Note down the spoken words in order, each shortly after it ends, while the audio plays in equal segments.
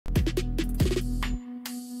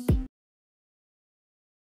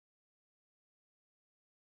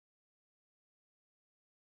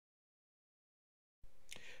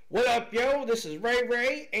What up, yo? This is Ray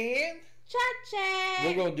Ray, and Chacha!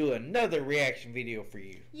 we're going to do another reaction video for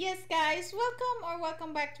you. Yes, guys,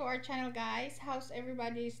 welcome back to our channel, guys. How's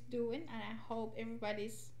everybody's doing? And I hope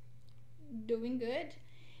everybody's doing good.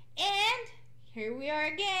 And here we are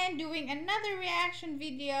again doing another reaction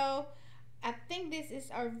video. I think this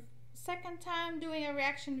is our second time doing a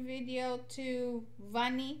reaction video to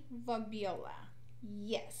Vanny Vabiola.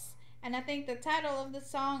 Yes. And I think the title of the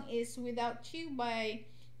song is Without You by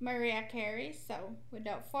Mariah Carey. So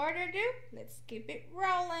without further ado, let's keep it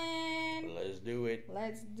rolling. Let's do it.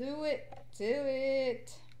 Let's do it. Do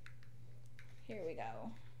it. Here we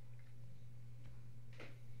go.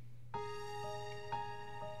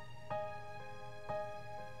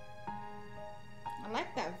 I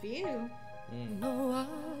like that view. No, I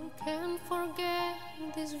can't forget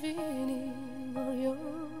this feeling of your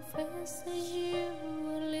face as you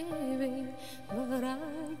were leaving, but I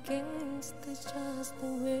guess that's just the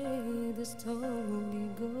way the story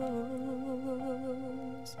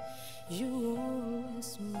goes. You always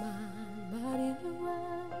smile, but in your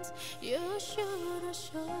eyes you should have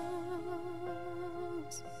shows.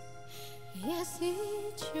 Yes,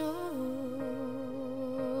 it shows.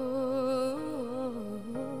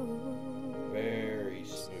 Very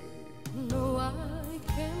smooth. No, I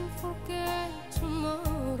can't forget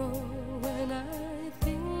tomorrow when I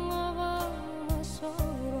think of all my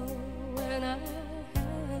sorrow. When I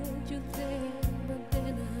had you there, but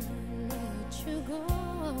then I let you go.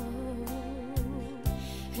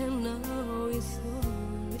 And now it's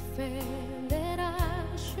only fair that I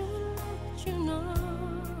should let you know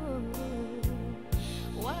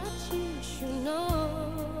what you should know.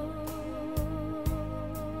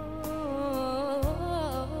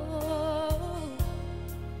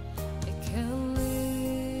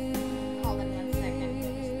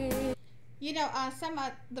 You know,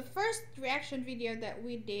 the first reaction video that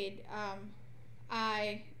we did,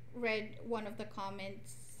 I read one of the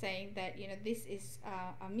comments saying that, you know, this is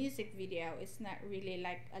a music video. It's not really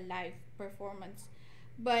like a live performance.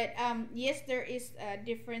 But yes, there is a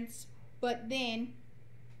difference. But then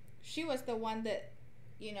she was the one that,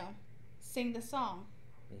 you know, sing the song.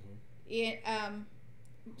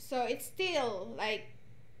 So it's still like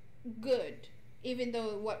good, even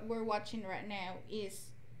though what we're watching right now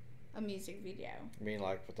is a music video. I mean,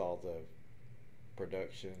 like with all the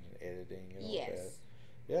production and editing and all yes. that.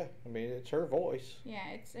 Yeah, I mean, it's her voice. Yeah,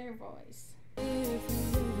 it's her voice. If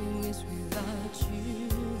living is without you,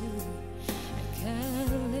 I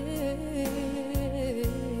can't live.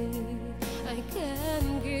 I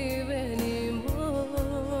can't give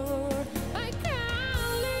anymore. I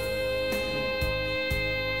can't live.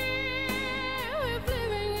 If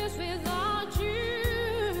living is without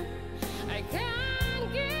you, I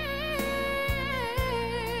can't give.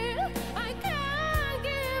 I can't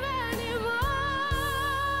give anymore.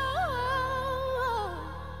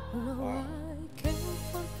 No, Wow. I can't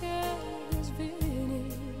forget this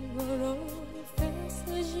feeling of your face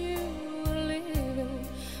as you were leaving,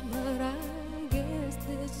 but I guess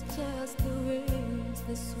that's just the way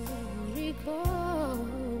the story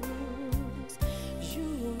goes.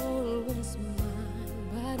 You always smile,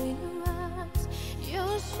 but in your eyes you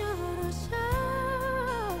should have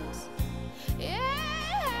shows.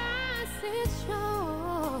 Yes, it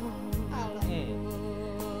shows.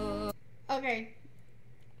 Okay.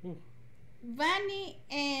 Vanny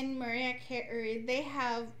and Mariah Carey,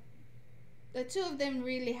 the two of them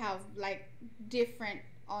really have like different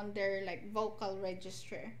on their like vocal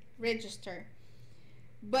register.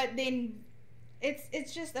 But then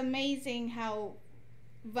it's just amazing how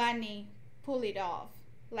Vanny pull it off.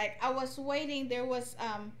 Like, I was waiting, there was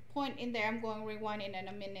point in there, I'm going rewinding in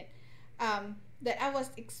a minute, that I was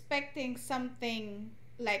expecting something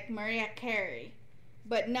like Mariah Carey,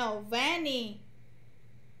 but no, Vanny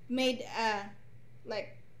made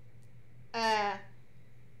a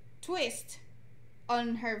twist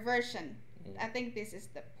on her version. I think this is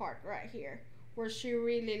the part right here where she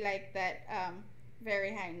really like that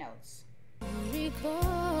very high notes.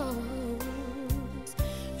 Because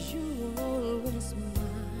you always smile,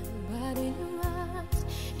 but in your eyes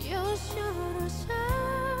you should have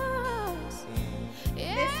shows.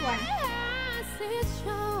 This one. Yes, it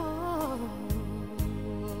shows.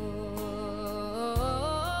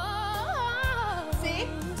 See?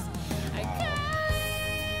 I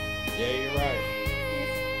can't Yeah, you're right.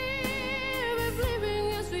 live if living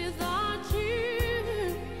is without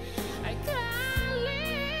you. I can't live.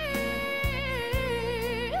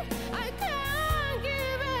 I can't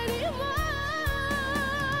give anymore.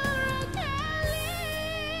 I can't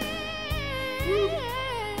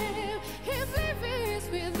live if living is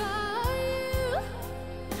without you.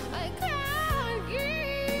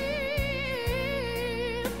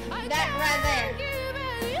 that right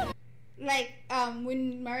there. Like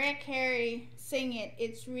when Mariah Carey sing it,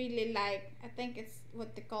 it's really like, I think it's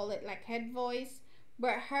what they call it, like head voice,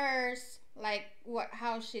 but hers, like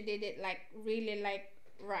how she did it, like really like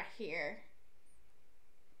right here.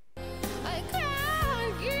 I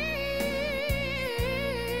can't give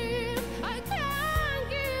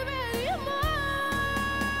anymore.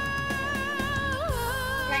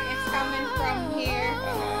 Like it's coming from here.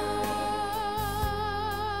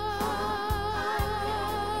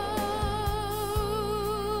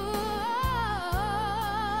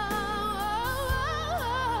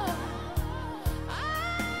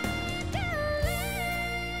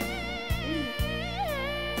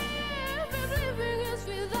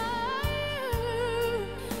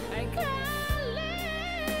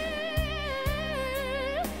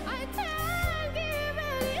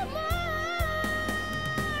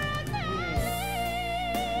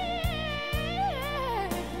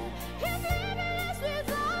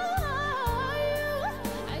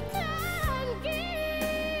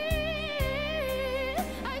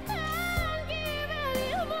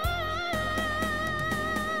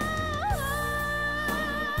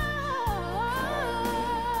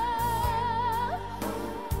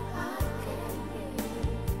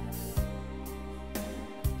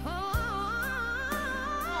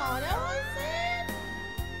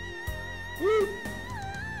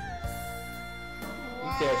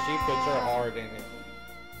 Yeah, she puts her heart in it.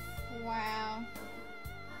 Wow.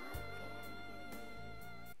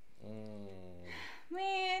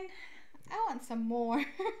 Man, I want some more.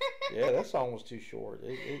 Yeah, that song was too short.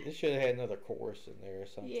 It should have had another chorus in there or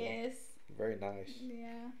something. Yes. Very nice.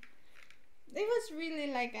 Yeah. It was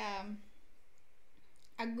really like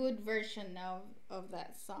a good version of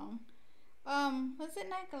that song. Was it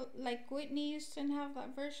like Whitney Houston have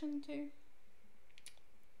that version too?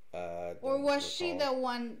 Or was she the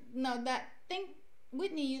one? No, that think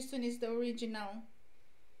Whitney Houston is the original.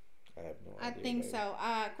 I have no idea. I think so.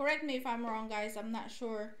 Correct me if I'm wrong, guys. I'm not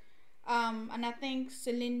sure. And I think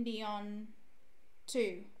Celine Dion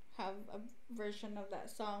too have a version of that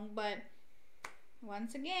song. But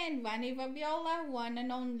once again, Vanny Vabiola, one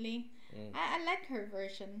and only. I like her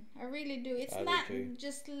version. I really do. It's not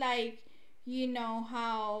just like, you know,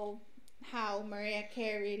 how Mariah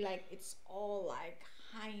Carey, like it's all like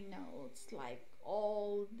high notes, like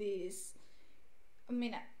all this. I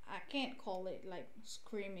mean, I can't call it like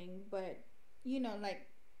screaming, but you know, like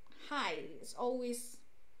high. It's always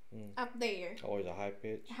up there. Always a high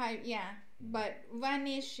pitch. High, yeah. But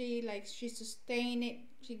Vanny, she sustained it.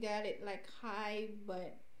 She got it like high,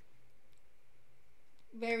 but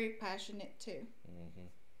very passionate too.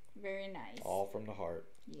 Very nice. All from the heart.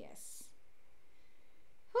 Yes.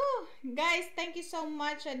 Whew. Guys, thank you so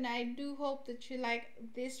much, and I do hope that you like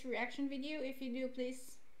this reaction video. If you do,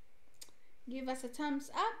 please give us a thumbs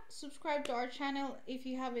up, subscribe to our channel if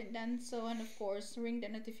you haven't done so, and of course ring the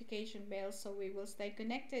notification bell so we will stay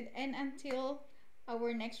connected. And until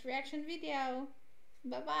our next reaction video,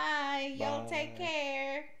 bye bye. Y'all take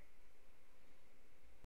care.